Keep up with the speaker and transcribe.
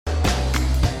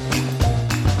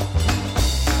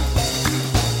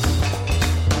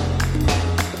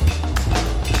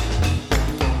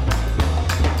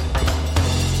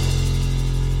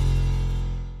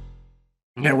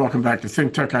Yeah, welcome back to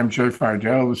Think Tech. I'm Joe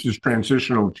Fidel. This is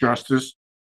Transitional Justice.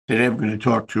 Today I'm going to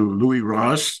talk to Louis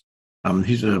Ross.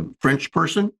 He's a French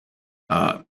person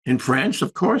in France,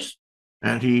 of course.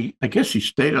 And I guess he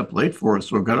stayed up late for us,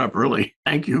 so got up early.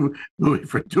 Thank you, Louis,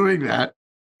 for doing that.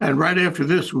 And right after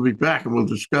this, we'll be back and we'll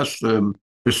discuss the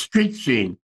street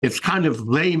scene. It's kind of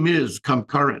Les Mis come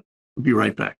current. We'll be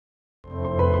right back.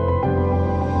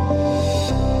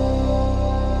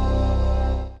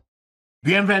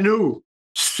 Bienvenue.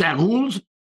 Ça roule?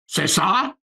 C'est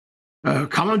ça?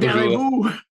 Comment Bonjour. allez-vous?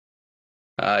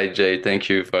 Hi, Jay. Thank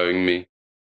you for having me.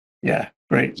 Yeah,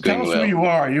 great. It's Tell going us who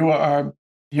well. you are.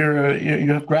 You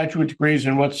have graduate degrees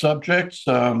in what subjects?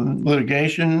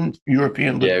 Litigation,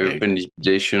 European Yeah, litigation. European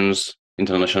legislations,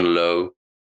 international law,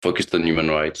 focused on human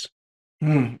rights.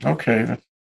 Okay,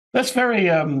 that's very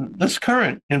that's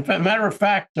current. In fact, matter of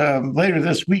fact, later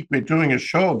this week we're doing a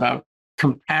show about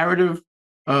comparative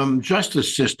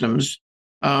justice systems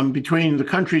between the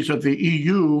countries of the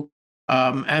EU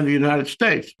and the United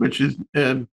States, which is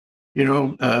you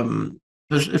know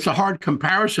it's a hard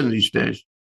comparison these days.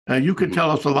 You could Mhm.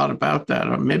 tell us a lot about that,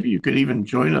 or maybe you could even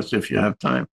join us if you have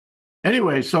time.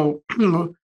 Anyway, so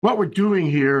what we're doing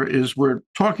here is we're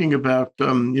talking about,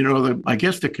 I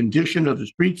guess the condition of the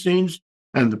street scenes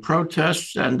and the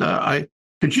protests. And I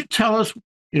could you tell us,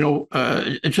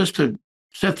 just to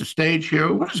set the stage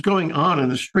here, what is going on in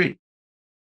the street?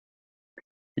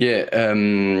 Yeah,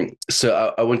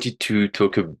 so I wanted to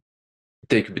take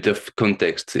a bit of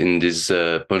context in these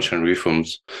pension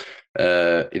reforms.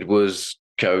 It was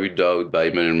carried out by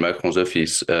Emmanuel Macron's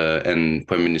office and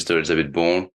Prime Minister Elisabeth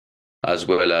Borne, as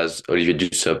well as Olivier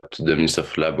Dussopt, the Minister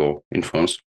of Labour in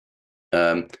France.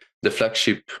 Um, the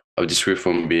flagship of this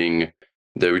reform being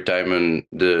the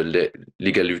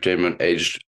legal retirement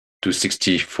age to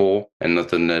 64 and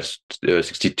not unless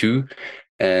 62.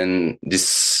 And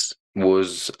this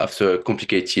was after a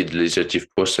complicated legislative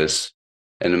process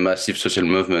and a massive social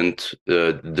movement.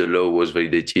 The law was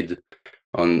validated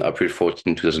on April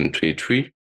 14,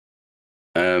 2023.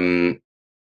 Um,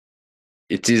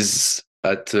 it is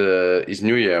at his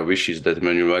New Year wishes that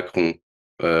Emmanuel Macron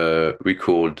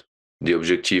recalled the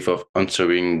objective of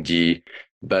answering the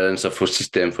balance of our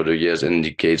system for the years and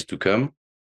decades to come.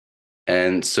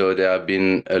 And so there have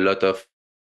been a lot of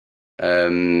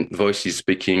voices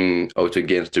speaking out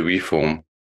against the reform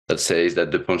that says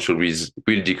that the pension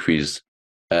will decrease.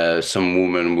 Some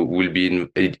women will be in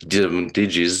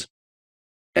disadvantages,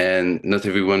 and not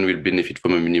everyone will benefit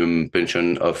from a minimum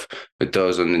pension of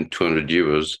 1,200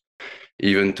 euros,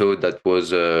 even though that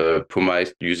was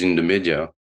promised using the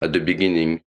media at the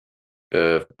beginning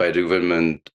by the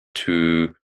government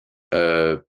to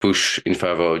push in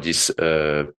favor of this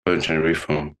pension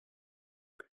reform.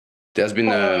 There's been,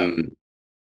 Well,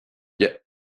 yeah,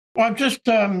 I'm just,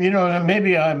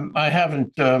 maybe I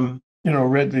haven't,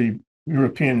 read the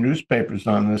European newspapers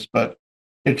on this, but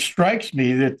it strikes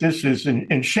me that this is,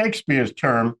 in Shakespeare's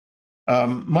term,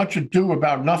 much ado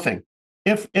about nothing.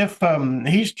 If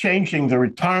he's changing the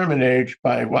retirement age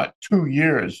by what 2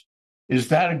 years, is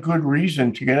that a good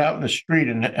reason to get out in the street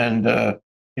and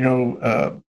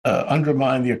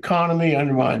undermine the economy,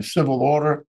 undermine civil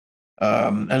order,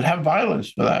 and have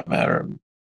violence for that matter?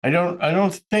 I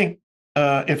don't think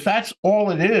if that's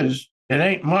all it is, it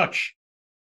ain't much.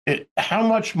 How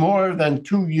much more than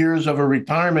 2 years of a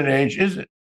retirement age is it?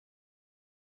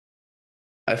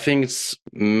 I think it's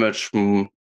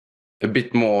a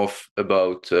bit more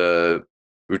about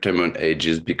retirement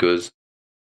ages because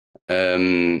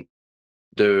um,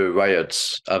 the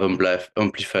riots have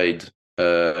amplified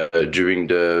during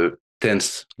the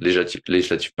 10th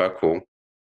legislative parcours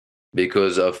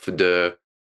because of the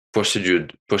procedure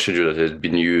that has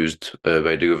been used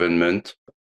by the government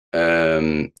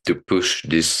to push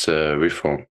this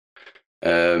reform.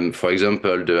 For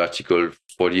example, the Article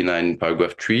 49,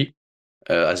 paragraph 3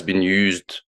 has been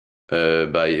used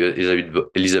by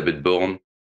Elizabeth Borne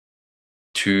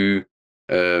to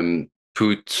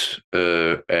put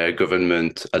a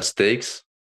government at stakes,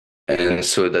 and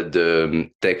so that the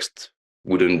text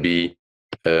wouldn't be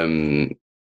um,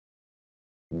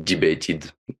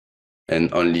 debated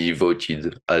and only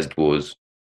voted as it was.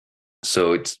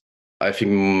 So it's, I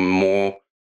think, more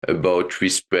about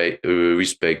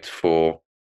respect for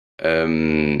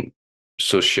um,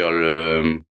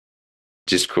 social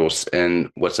discourse, and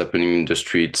what's happening in the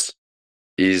streets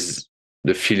is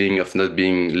the feeling of not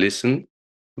being listened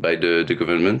by the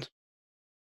government.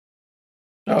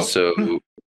 So So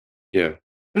yeah,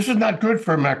 this is not good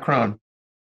for Macron.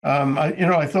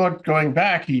 I thought going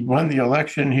back, he won the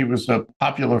election. He was a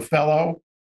popular fellow,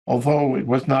 although it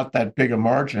was not that big a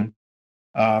margin.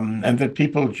 and that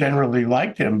people generally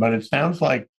liked him. But it sounds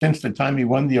like since the time he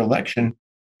won the election,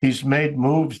 he's made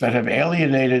moves that have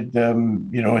alienated,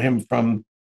 him from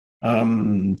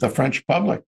the French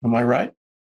public. Am I right?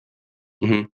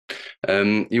 Mhm.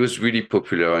 He was really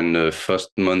popular on the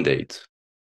first mandate,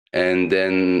 and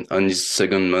then on his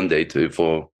second mandate,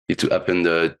 for it happened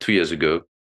 2 years ago,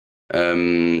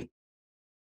 um,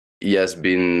 he has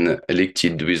been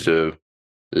elected with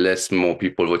less more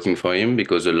people voting for him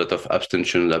because a lot of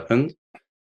abstention happened,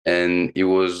 and he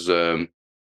was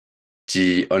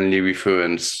the only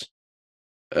reference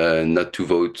not to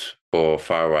vote for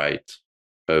far right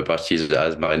parties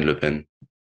as Marine Le Pen.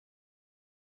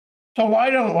 So why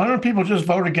don't people just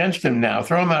vote against him now?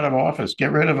 Throw him out of office.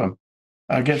 Get rid of him.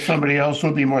 Get somebody else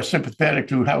who'll be more sympathetic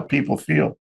to how people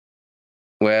feel.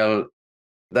 Well,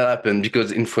 that happened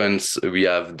because in France we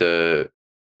have the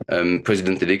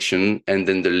president election and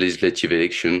then the legislative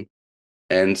election,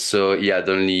 and so he had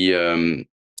only um,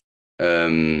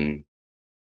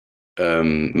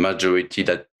 majority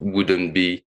that wouldn't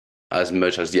be as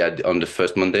much as he had on the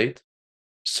first mandate.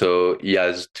 So he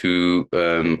has to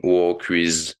work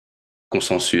with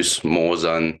consensus more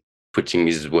than putting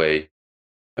his way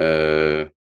uh,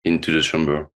 into the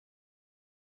chamber.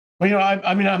 Well,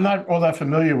 I mean, I'm not all that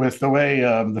familiar with the way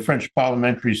the French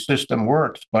parliamentary system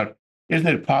works, but isn't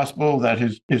it possible that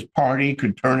his party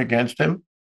could turn against him,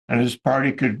 and his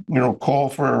party could, call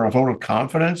for a vote of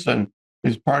confidence, and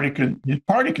his party could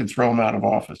throw him out of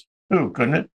office too,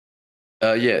 couldn't it?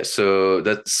 Yeah, so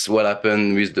that's what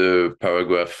happened with the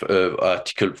paragraph of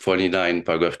Article 49,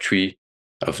 paragraph 3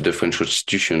 of the French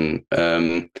Constitution.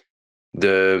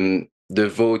 The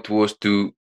vote was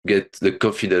to get the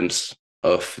confidence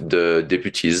of the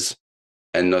deputies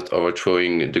and not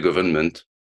overthrowing the government.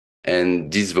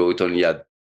 And this vote only had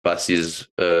passes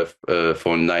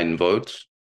for 9 votes.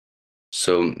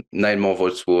 So 9 more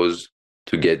votes was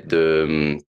to get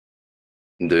the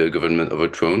government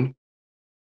overthrown.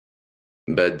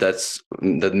 But that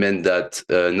meant that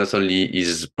not only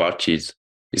his party,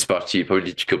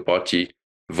 political party,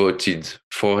 voted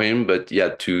for him, but he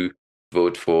had to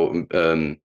vote for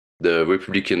the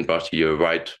Republican Party, a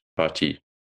right party,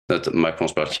 not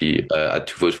Macron's party, had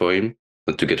to vote for him,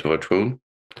 not to get overthrown.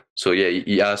 So yeah,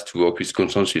 he has to work with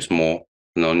consensus more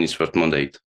than on his first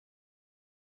mandate.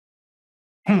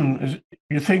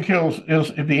 You think he'll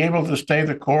be able to stay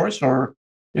the course, or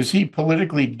is he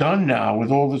politically done now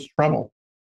with all this trouble?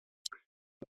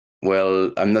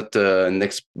 Well, I'm not a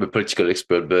political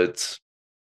expert, but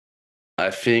I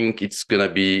think it's gonna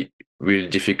be really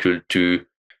difficult to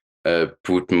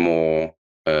put more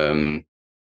um,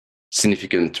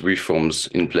 significant reforms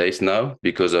in place now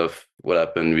because of what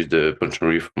happened with the pension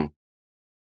reform.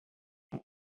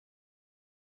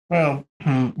 Well,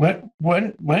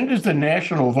 when does the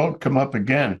national vote come up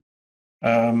again?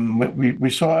 We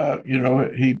saw,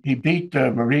 he beat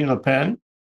Marine Le Pen.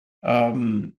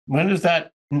 When does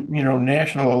that,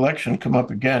 national election come up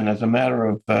again as a matter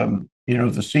of,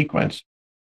 the sequence?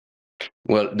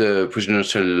 Well, the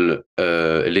presidential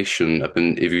election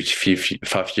happened every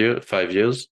 5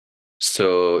 years,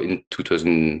 so in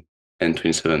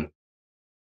 2027.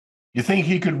 You think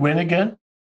he could win again?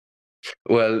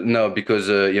 Well, no, because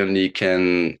he only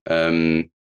can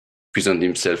present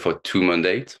himself for 2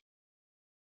 mandates.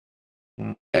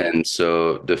 Mm. And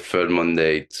so the third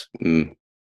mandate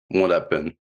won't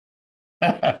happen.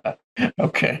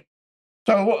 Okay.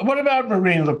 So what about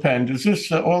Marine Le Pen? Does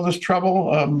this all this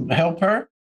trouble help her?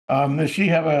 Does she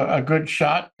have a good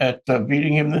shot at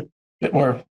beating him,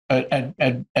 or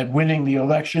at winning the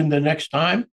election the next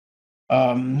time?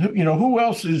 Who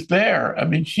else is there? I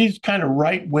mean, she's kind of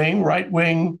right wing, right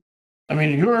wing. I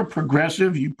mean, you're a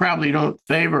progressive. You probably don't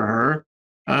favor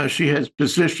her. She has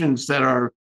positions that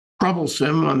are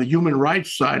troublesome on the human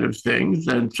rights side of things,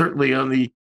 and certainly on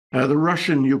the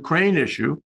Russian Ukraine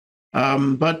issue.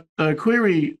 But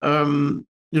query, what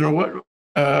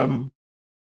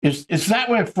is that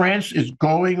where France is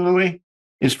going, Louis?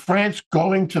 Is France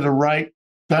going to the right?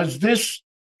 Does this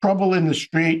trouble in the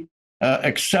street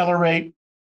accelerate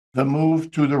the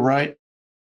move to the right?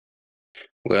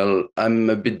 Well, I'm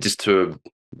a bit disturbed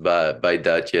by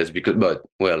that, yes, because but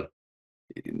well,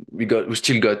 we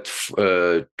still got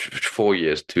 4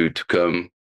 years to come,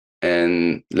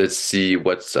 and let's see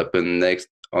what's happened next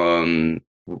on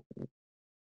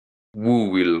who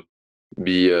will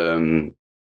be a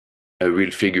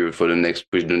real figure for the next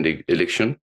president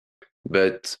election.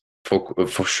 But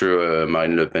for sure,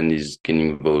 Marine Le Pen is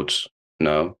gaining votes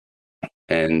now,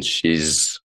 and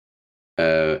she's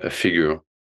a figure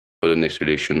for the next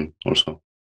election also.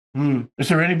 Is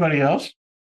there anybody else?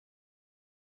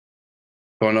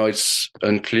 For now, it's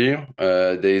unclear.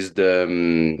 There is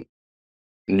the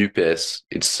NUPES.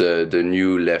 It's the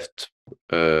new left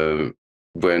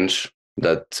branch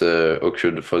that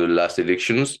occurred for the last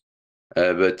elections,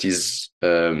 but his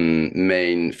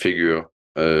main figure,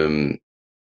 Jean-Luc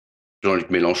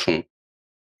Mélenchon,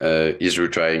 is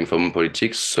retiring from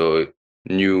politics. So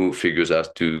new figures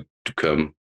have to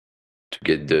come to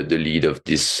get the lead of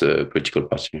this political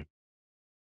party.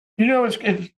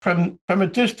 It's from a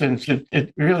distance,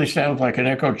 it really sounds like an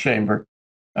echo chamber.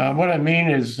 What I mean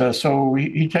is, so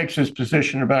he takes his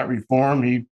position about reform.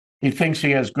 He thinks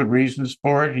he has good reasons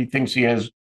for it. He thinks he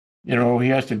has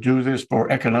to do this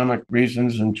for economic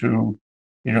reasons and to,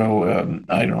 I don't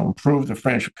know, improve the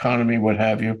French economy, what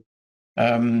have you.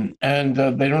 And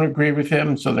they don't agree with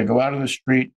him, so they go out on the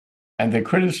street and they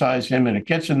criticize him, and it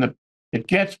gets in the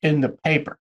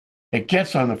paper. It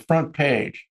gets on the front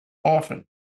page often.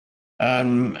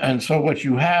 And so what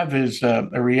you have is a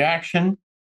reaction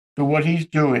to what he's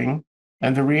doing,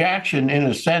 and the reaction, in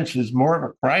a sense, is more of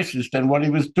a crisis than what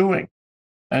he was doing.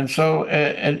 And so,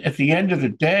 at the end of the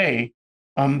day,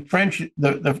 France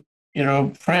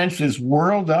is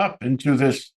whirled up into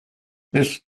this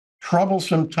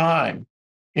troublesome time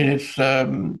in its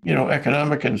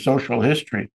economic and social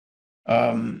history.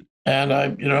 And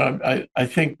I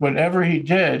think whatever he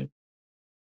did,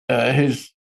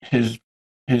 his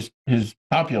his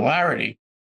popularity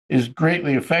is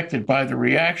greatly affected by the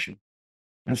reaction.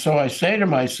 And so I say to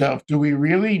myself, do we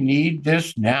really need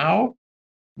this now?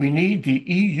 We need the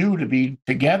EU to be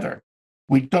together.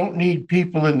 We don't need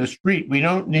people in the street. We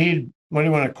don't need, what do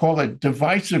you want to call it,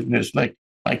 divisiveness like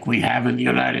we have in the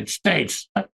United States.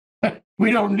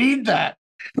 We don't need that.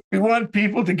 We want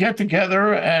people to get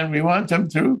together, and we want them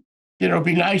to,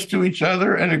 be nice to each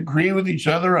other and agree with each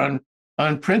other on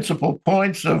principal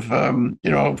points of,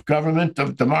 of government,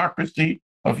 of democracy,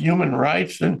 of human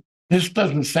rights. And this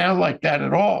doesn't sound like that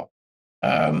at all.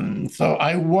 So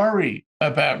I worry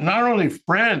about not only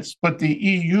France, but the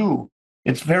EU.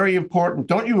 It's very important.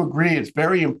 Don't you agree? It's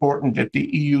very important that the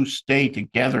EU stay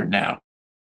together now.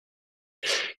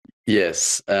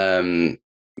 Yes.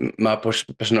 My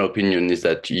personal opinion is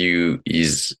that EU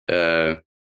is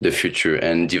the future,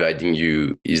 and dividing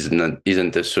EU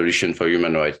isn't a solution for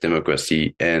human rights,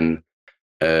 democracy, and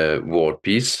world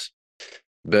peace.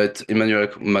 But Emmanuel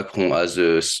Macron has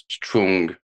a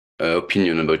strong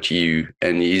opinion about EU,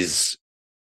 and is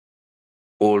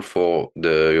all for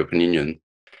the European Union.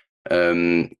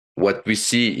 What we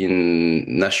see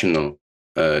in national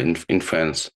in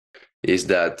France is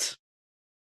that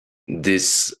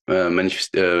this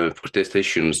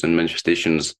protestations and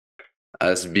manifestations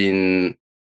has been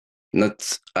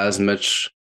not as much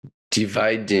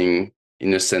dividing,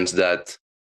 in a sense that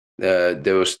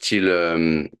there was still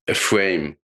a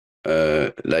frame,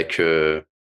 like a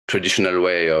traditional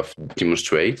way of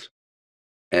demonstrate.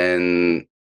 And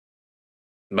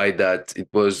by that, it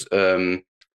was the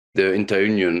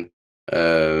inter-union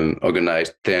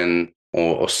organized 10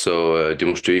 or so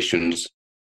demonstrations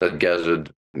that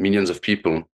gathered millions of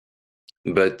people.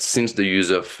 But since the use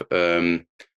of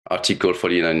Article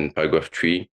 49, paragraph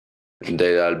 3,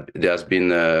 there has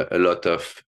been a lot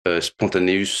of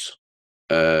spontaneous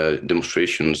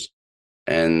demonstrations.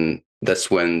 And that's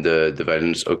when the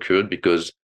violence occurred,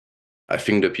 because I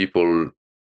think the people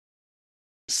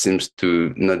seems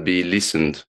to not be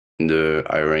listened in the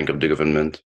higher rank of the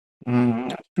government.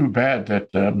 That's too bad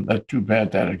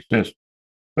that exists.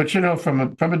 But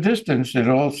from a distance, it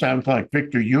all sounds like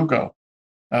Victor Hugo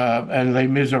and Les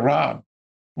Miserables.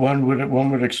 One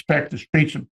would expect the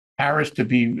streets of Paris to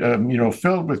be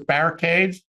filled with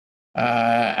barricades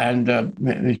and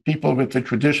these people with the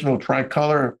traditional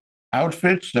tricolor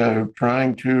outfits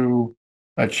trying to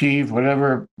achieve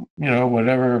whatever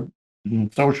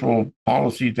social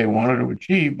policies they wanted to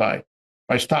achieve by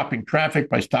stopping traffic,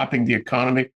 by stopping the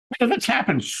economy. Because it's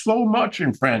happened so much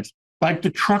in France, like the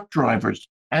truck drivers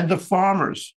and the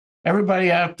farmers,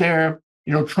 everybody out there,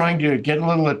 trying to get a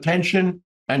little attention,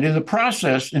 and in the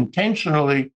process,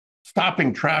 intentionally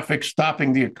stopping traffic,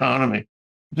 stopping the economy.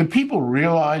 Do people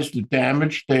realize the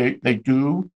damage they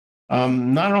do,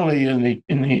 not only in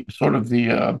the sort of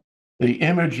the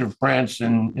image of France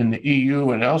in the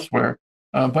EU and elsewhere,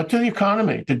 but to the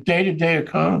economy, the day-to-day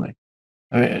economy?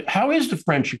 How is the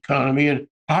French economy, and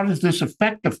how does this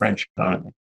affect the French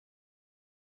economy?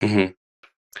 Mm-hmm.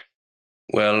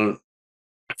 Well,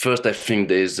 first, I think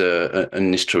there's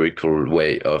an historical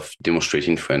way of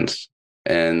demonstrating France.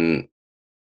 And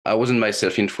I wasn't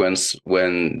myself in France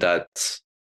when that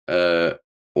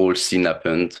whole scene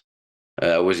happened.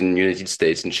 I was in the United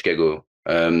States, in Chicago.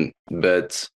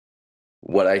 But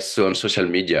what I saw on social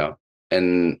media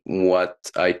and what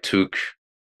I took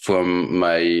from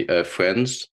my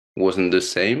friends wasn't the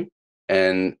same.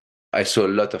 And I saw a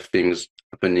lot of things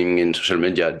happening in social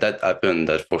media.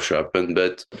 That for sure happened,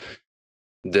 but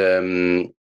the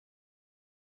um,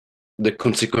 the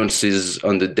consequences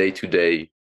on the day to day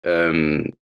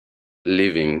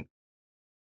living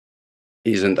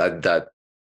isn't at that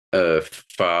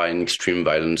far in extreme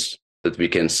violence that we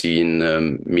can see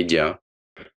in media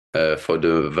for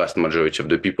the vast majority of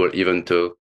the people, even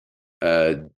though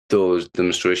uh, those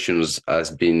demonstrations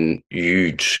has been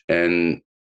huge. And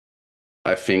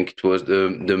I think it was the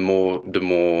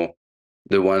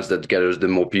ones that gathers the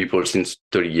more people since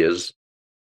 30 years.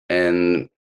 And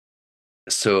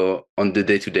so on the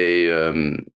day-to-day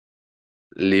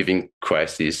living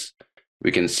crisis,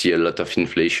 we can see a lot of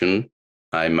inflation.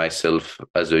 I myself,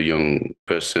 as a young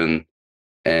person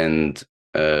and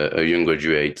a young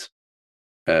graduate,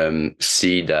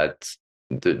 see that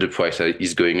the price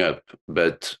is going up.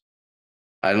 But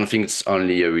I don't think it's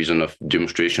only a reason of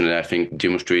demonstration. And I think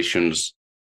demonstrations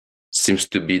seems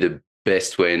to be the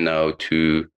best way now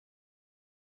to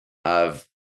have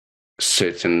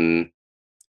certain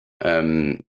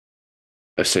um,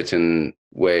 a certain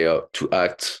way to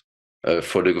act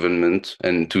for the government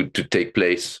and to take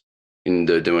place in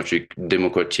the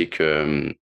democratic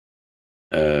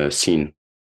scene.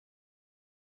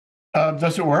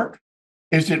 Does it work?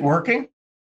 Is it working?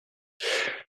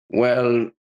 Well,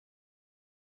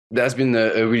 there's been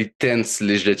a really tense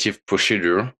legislative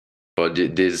procedure for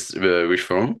this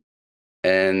reform,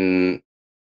 and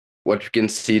what you can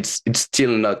see, it's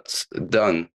still not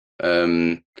done.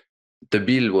 Um, the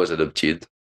bill was adopted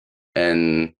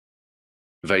and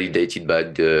validated by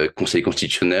the Conseil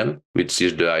constitutionnel, which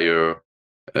is the higher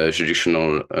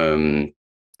judicial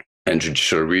and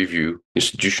judicial review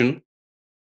institution.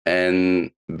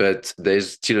 And but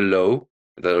there's still a law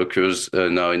that occurs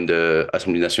now in the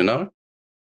Assemblée nationale,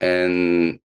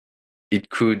 and it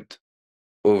could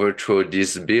overthrow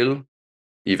this bill,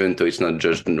 even though it's not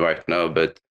judged right now.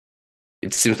 But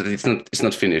it seems that it's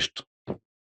not finished,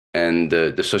 and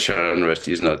the social unrest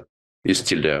is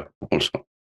still there also.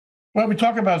 Well, we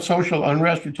talk about social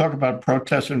unrest. We talk about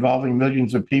protests involving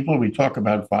millions of people. We talk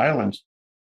about violence.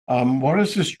 What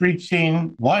is the street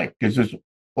scene like? Is this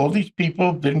all these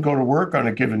people didn't go to work on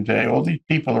a given day? All these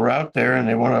people are out there and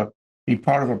they want to be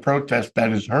part of a protest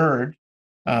that is heard,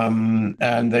 and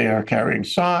they are carrying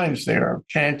signs, they are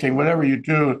chanting, whatever you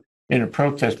do in a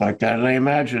protest like that. And I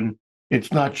imagine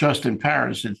it's not just in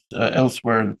Paris; it's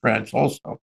elsewhere in France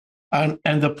also. And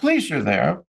the police are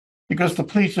there because the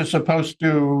police are supposed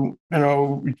to,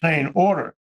 retain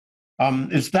order.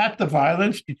 Is that the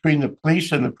violence between the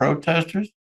police and the protesters?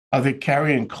 Are they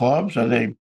carrying clubs? Are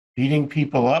they beating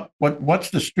people up?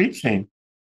 What's the street scene?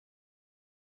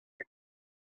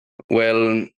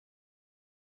 Well,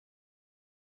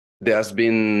 there's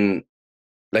been,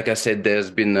 like I said,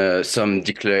 there's been some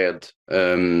declared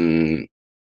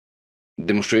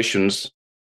demonstrations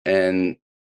and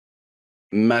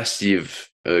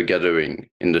massive gathering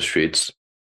in the streets.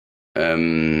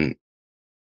 Um,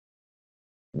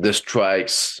 the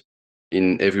strikes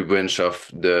in every branch of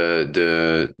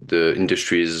the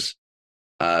industries,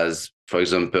 as for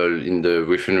example in the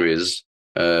refineries,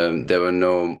 there were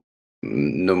no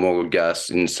more gas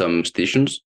in some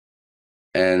stations,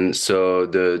 and so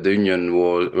the union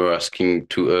were asking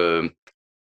to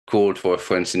call for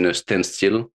France in a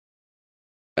standstill.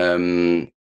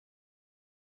 Um,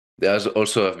 there's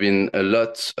also have been a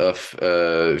lot of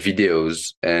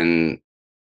videos and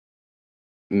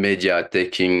media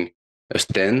taking a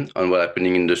stand on what's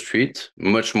happening in the street,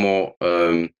 much more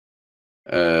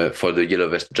for the yellow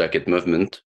vest jacket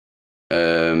movement.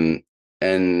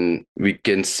 And we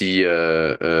can see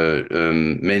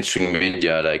mainstream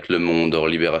media like Le Monde or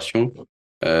Libération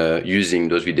using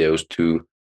those videos to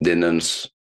denounce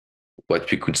what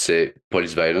we could say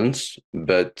police violence,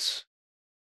 but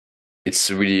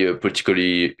it's really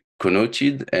politically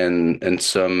connoted, and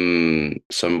some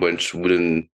branch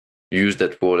wouldn't use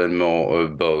that word and more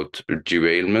about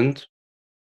derailment.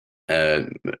 Uh,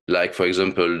 like for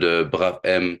example, the Brave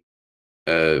M,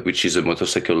 which is a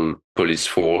motorcycle police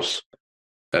force,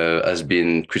 has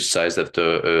been criticized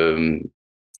after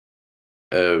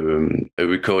a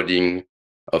recording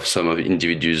of some of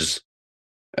individuals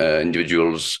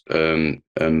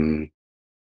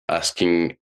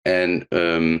asking and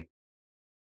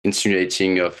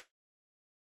insinuating of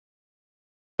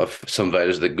some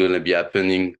violence that's going to be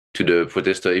happening to the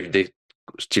protester if they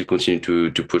still continue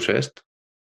to protest.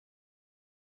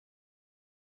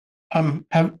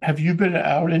 Have you been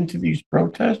out into these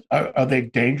protests? Are they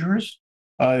dangerous?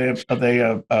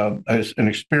 as an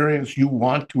experience you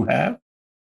want to have?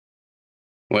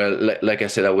 Well, like I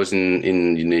said, I was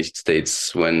in United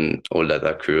States when all that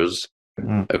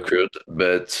Mm. occurred,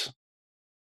 but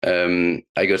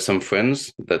I got some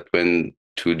friends that went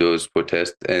to those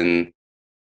protests, and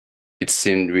it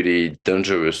seemed really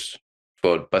dangerous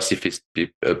for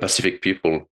Pacific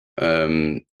people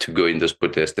to go in those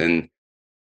protests. And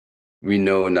we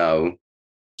know now,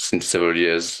 since several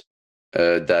years,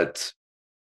 that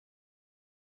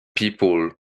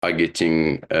people are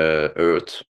getting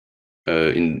hurt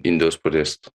in those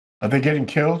protests. Are they getting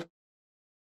killed?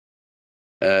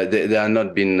 There are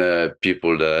not been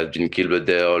people that have been killed, but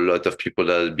there are a lot of people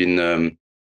that have been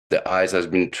the ice has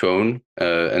been thrown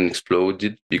and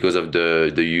exploded because of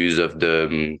the use of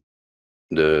the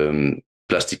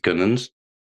plastic cannons.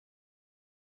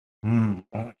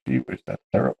 Oh, gee whiz, that's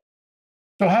terrible.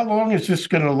 So, how long is this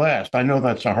going to last? I know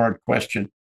that's a hard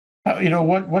question.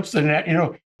 What's the net?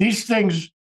 These things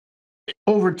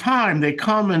over time they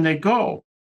come and they go.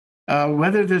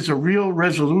 Whether there's a real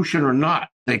resolution or not,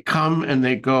 they come and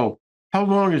they go. How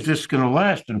long is this going to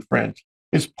last in France?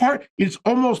 It's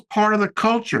almost part of the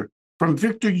culture from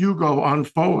Victor Hugo on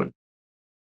forward.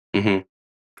 Mm-hmm.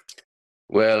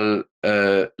 Well,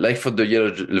 like for the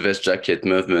yellow vest jacket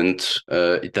movement,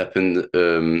 it happened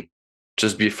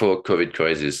just before COVID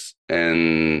crisis,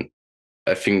 and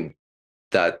I think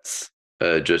that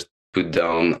just put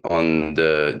down on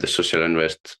the social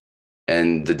unrest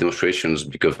and the demonstrations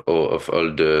because of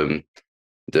all the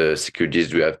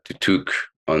securities we have to took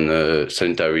on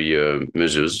sanitary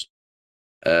measures.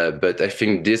 But I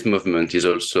think this movement is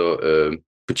also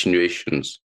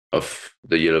continuations of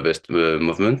the yellow vest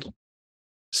movement.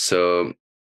 So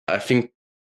I think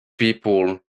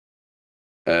people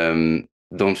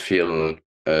don't feel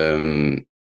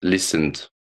listened,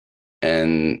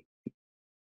 and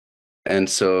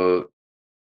so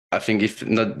I think if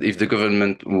the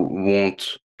government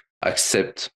won't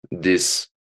accept these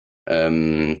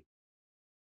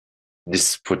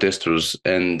protesters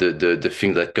and the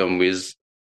things that come with,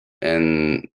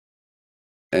 and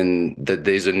that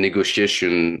there's a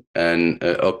negotiation and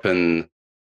open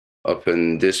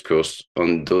discourse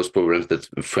on those problems that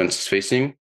France is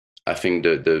facing, I think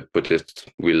the protests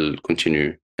will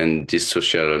continue and this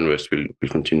social unrest will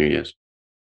continue. Yes.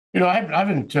 I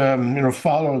haven't,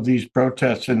 followed these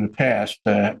protests in the past,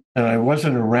 and I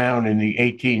wasn't around in the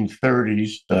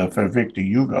 1830s for Victor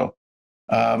Hugo.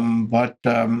 But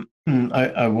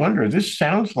I wonder, this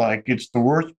sounds like it's the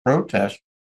worst protest,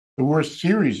 the worst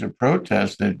series of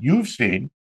protests that you've seen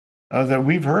that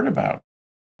we've heard about.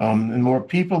 And more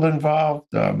people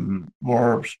involved,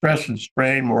 more stress and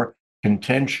strain, more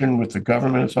contention with the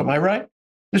government. So am I right?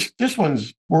 This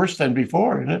one's worse than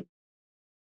before, isn't it?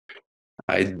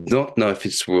 I don't know if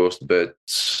it's worse, but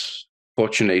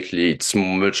fortunately, it's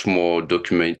much more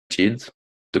documented.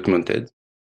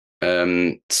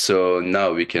 So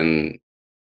now we can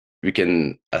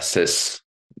assess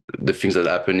the things that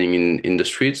are happening in the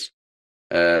streets.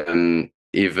 Even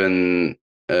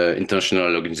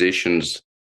international organizations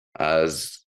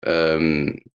has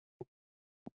um,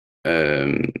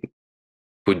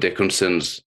 put their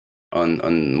concerns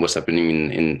on what's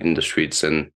happening in the streets,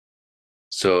 and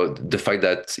so the fact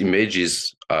that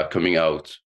images are coming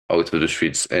out of the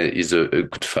streets is a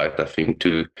good fact, I think,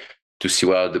 to see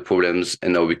what are the problems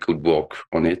and how we could work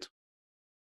on it.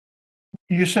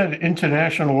 You said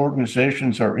international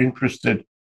organizations are interested.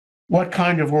 What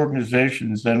kind of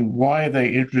organizations and why are they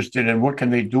interested and what can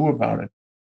they do about it?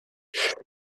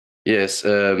 Yes,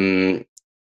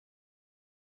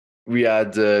 we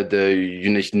had the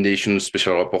United Nations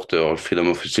Special Rapporteur on Freedom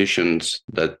of Associations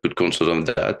that put concern on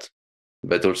that,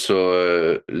 but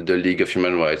also the League of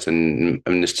Human Rights and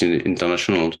Amnesty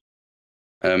International.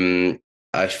 Um,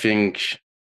 I think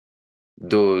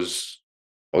those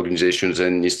organizations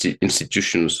and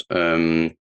institutions,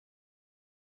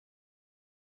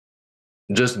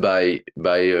 just by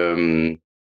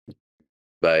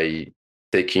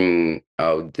taking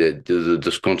out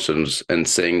those concerns and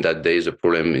saying that there is a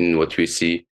problem in what we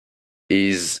see,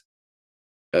 is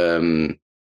um,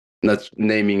 not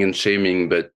naming and shaming,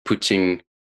 but putting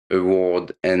a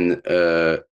word and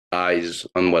eyes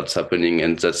on what's happening,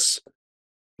 and that's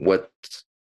what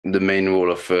the main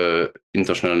role of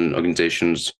international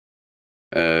organizations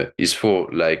is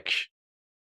for, like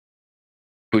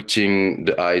putting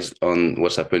the eyes on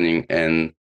what's happening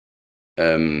and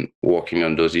working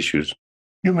on those issues.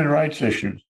 Human rights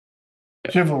issues,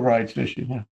 Yeah. civil rights issues.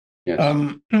 Yeah. Yes.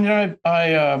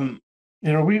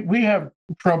 We have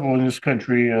trouble in this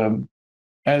country,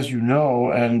 as you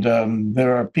know, and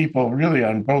there are people really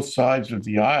on both sides of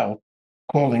the aisle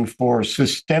calling for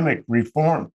systemic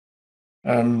reform,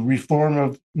 reform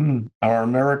of our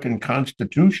American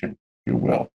Constitution, if you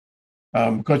will,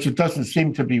 because it doesn't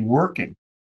seem to be working.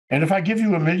 And if I give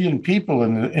you 1 million people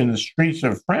in the streets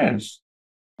of France,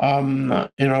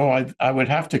 I would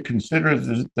have to consider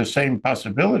the same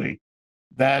possibility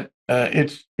that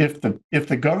it's if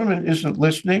the government isn't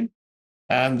listening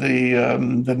and the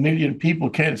 1 million people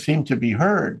can't seem to be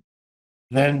heard,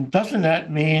 then doesn't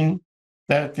that mean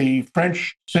that the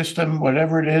French system,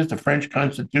 whatever it is, the French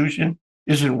Constitution,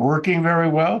 isn't working very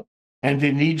well, and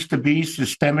there needs to be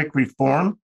systemic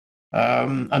reform?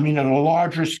 I mean, on a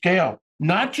larger scale,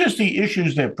 not just the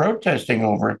issues they're protesting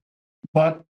over,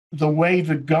 but the way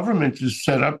the government is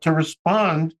set up to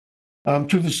respond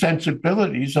to the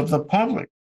sensibilities of the public.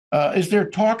 Is there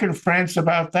talk in France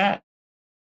about that?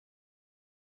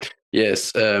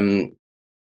 Yes.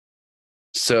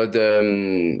 So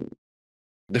the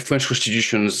French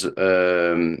constitutions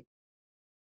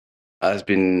has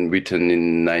been written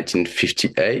in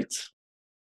 1958.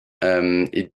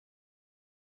 It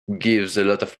gives a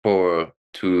lot of power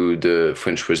to the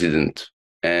French president,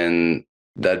 and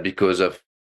that because of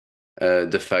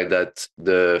the fact that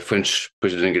the French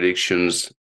presidential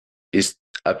elections is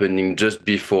happening just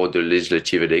before the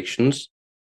legislative elections.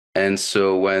 And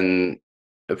so when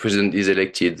a president is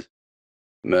elected,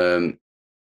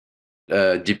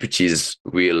 deputies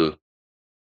will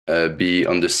be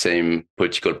on the same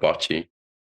political party.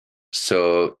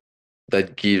 So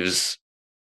that gives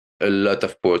a lot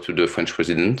of power to the French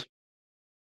president.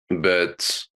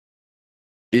 But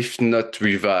if not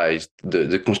revised,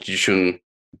 the constitution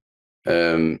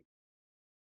it's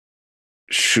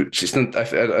not.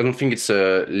 I don't think it's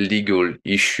a legal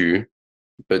issue,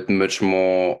 but much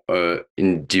more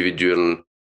individual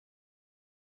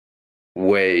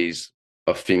ways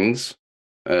of things.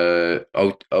 How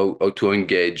to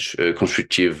engage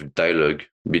constructive dialogue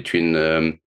between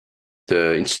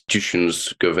the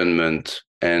institutions, government,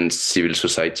 and civil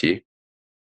society.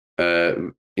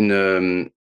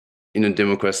 In a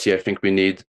democracy, I think we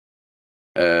need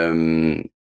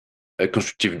a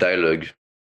constructive dialogue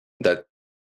that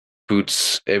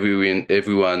puts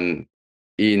everyone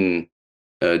in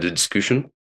the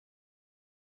discussion.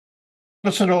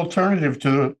 That's an alternative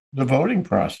to the voting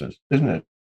process, isn't it?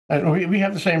 And we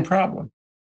have the same problem.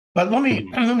 But let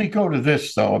me go to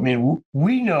this though. I mean,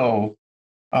 we know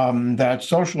that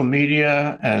social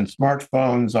media and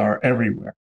smartphones are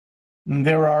everywhere.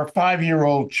 There are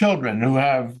 5-year-old children who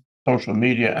have social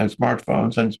media and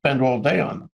smartphones and spend all day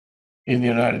on them in the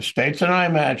United States. And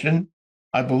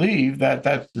I believe that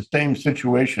that's the same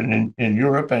situation in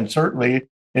Europe and certainly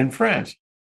in France.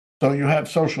 So you have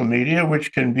social media,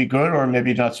 which can be good or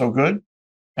maybe not so good.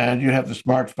 And you have the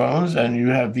smartphones and you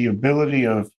have the ability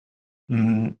of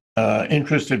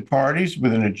interested parties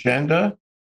with an agenda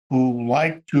who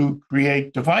like to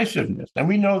create divisiveness. And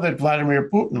we know that Vladimir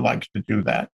Putin likes to do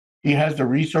that. He has the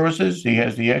resources, he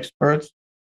has the experts,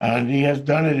 and he has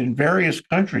done it in various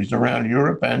countries around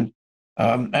Europe and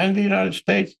the United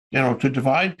States, to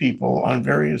divide people on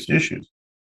various issues.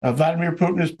 Vladimir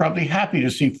Putin is probably happy to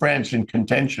see France in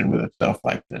contention with itself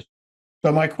like this.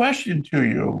 So my question to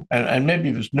you, and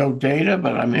maybe there's no data,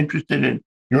 but I'm interested in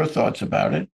your thoughts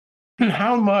about it.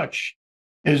 How much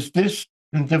is this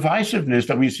divisiveness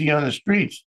that we see on the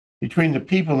streets between the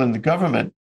people and the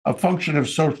government a function of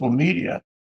social media?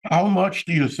 How much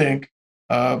do you think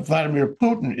Vladimir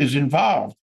Putin is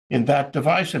involved in that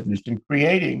divisiveness, in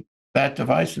creating that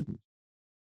divisiveness?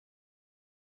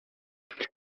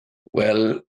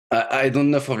 Well, I don't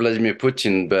know for Vladimir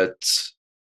Putin, but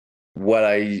what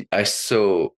I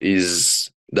saw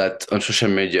is that on social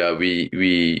media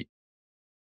we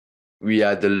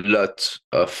had a lot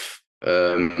of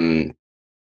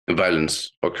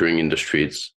violence occurring in the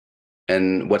streets,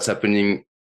 and what's happening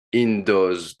in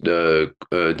those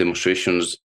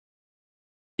demonstrations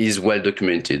is well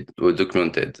documented,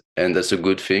 and that's a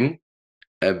good thing.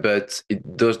 But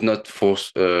it does not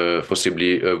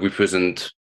forcibly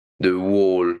represent the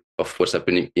whole of what's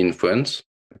happening in France.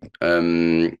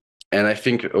 And I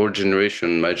think our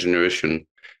generation, my generation,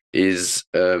 is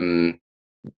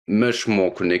much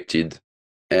more connected,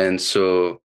 and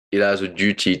so it has a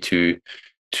duty to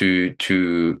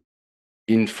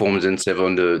inform themselves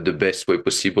on the best way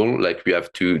possible. Like we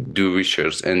have to do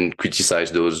research and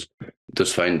criticize those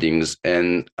findings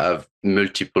and have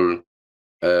multiple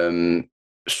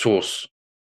source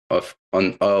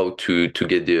on how to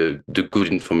get the good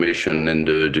information and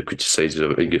the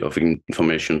criticism of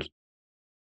information.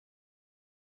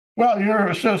 Well, you're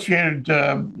associated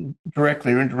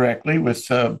directly or indirectly with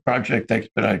Project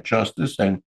Expedite Justice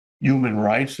and human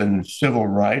rights and civil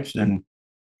rights and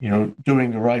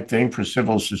doing the right thing for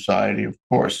civil society, of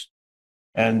course.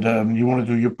 And you want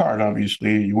to do your part.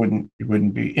 Obviously, you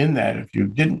wouldn't be in that if you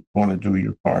didn't want to do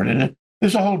your part. And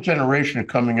there's a whole generation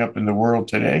coming up in the world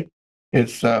today.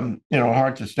 It's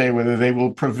hard to say whether they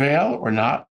will prevail or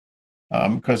not,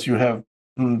 because you have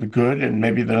the good and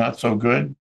maybe the not so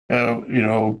good,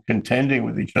 contending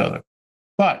with each other.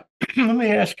 But let me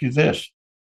ask you this: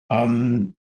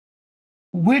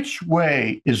 which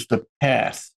way is the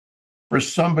path for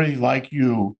somebody like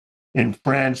you in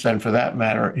France, and for that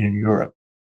matter in Europe?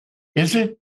 Is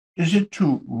it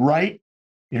to write,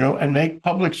 and make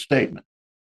public statements?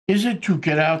 Is it to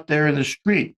get out there in the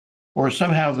street, or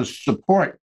somehow to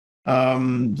support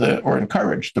or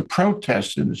encourage the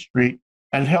protests in the street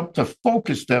and help to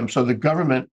focus them so the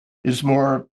government is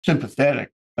more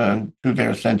sympathetic to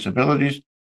their sensibilities?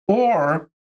 Or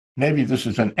maybe this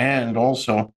is an and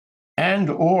also, and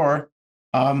or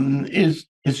is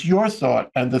your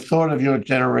thought and the thought of your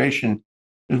generation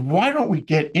is, why don't we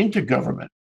get into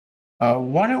government?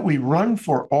 Why don't we run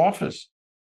for office?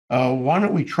 Why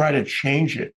don't we try to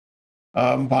change it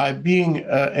by being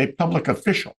a public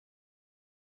official?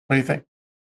 What do you think?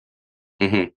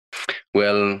 Mm-hmm.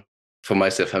 Well, for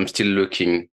myself, I'm still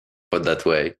looking for that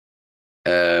way.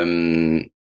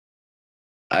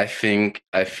 I think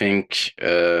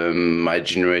my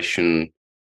generation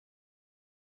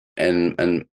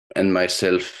and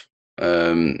myself,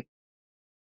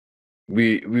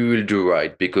 we will do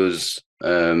right, because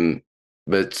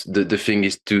but the thing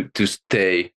is to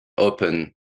stay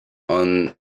open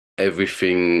on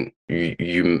everything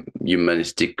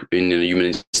humanistic, in a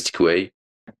humanistic way.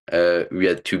 We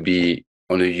had to be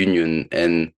on a union,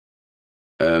 and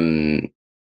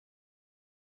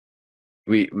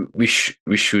we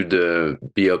should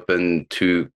be open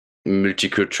to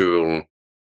multicultural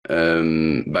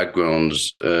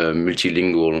backgrounds,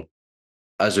 multilingual.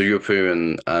 As a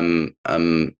European, I'm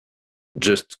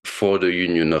just for the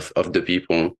union of the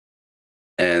people,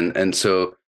 and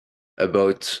so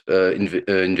about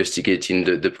investigating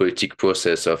the politic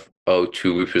process of how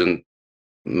to represent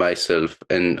myself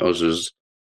and others.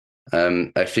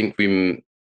 I think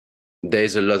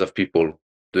there's a lot of people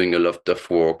doing a lot of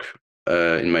work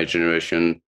in my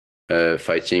generation,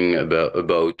 fighting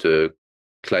about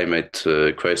climate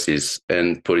crisis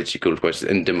and political crisis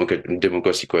and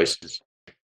democracy crisis.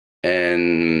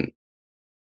 And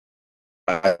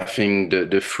I think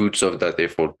the fruits of that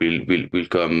effort will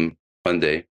come one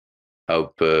day. I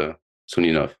hope soon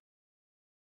enough.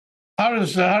 How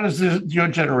does your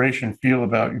generation feel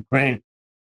about Ukraine?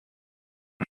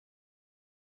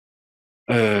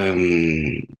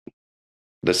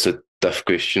 That's a tough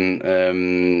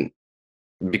question,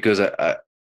 because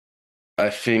I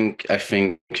think I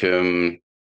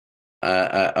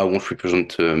won't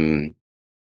represent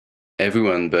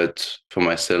everyone, but for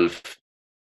myself,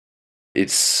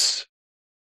 it's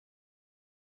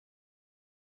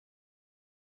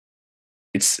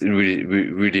really,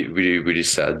 really, really, really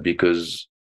sad, because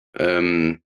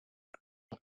I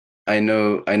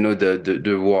know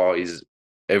the war is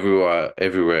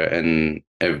everywhere, and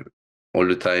all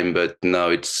the time, but now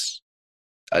it's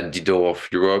at the door of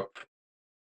Europe,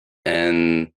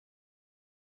 and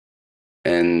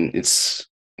it's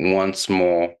once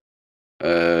more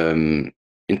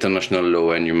international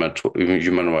law and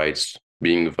human rights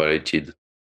being violated,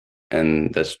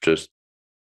 and that's just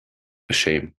a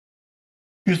shame.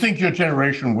 Do you think your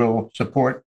generation will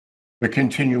support the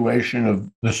continuation of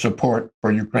the support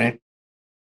for Ukraine?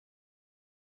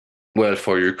 Well,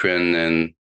 for Ukraine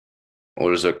and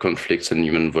all the conflicts and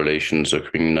human violations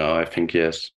occurring now, I think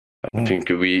yes. I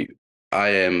think I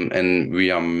am, and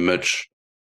we are much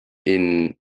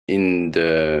in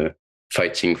the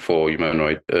fighting for human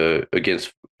right,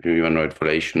 against human rights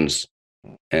violations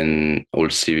and all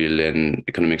civil and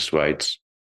economic rights.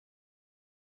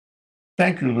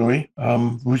 Thank you, Louis.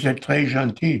 Vous êtes très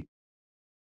gentil.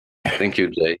 Thank you,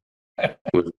 Jay. It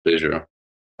was a pleasure.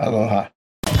 Aloha.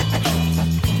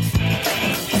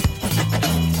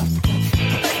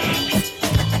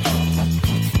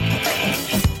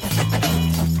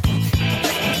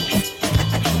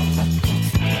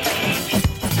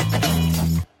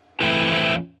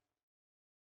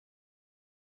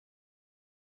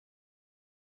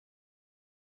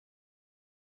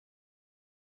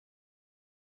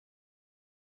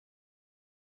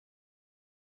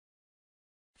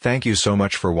 Thank you so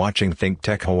much for watching Think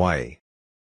Tech Hawaii.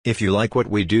 If you like what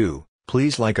we do,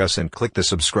 please like us and click the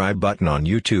subscribe button on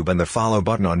YouTube and the follow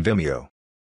button on Vimeo.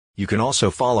 You can also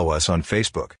follow us on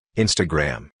Facebook,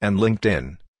 Instagram, and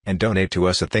LinkedIn, and donate to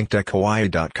us at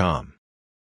thinktechhawaii.com.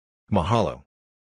 Mahalo.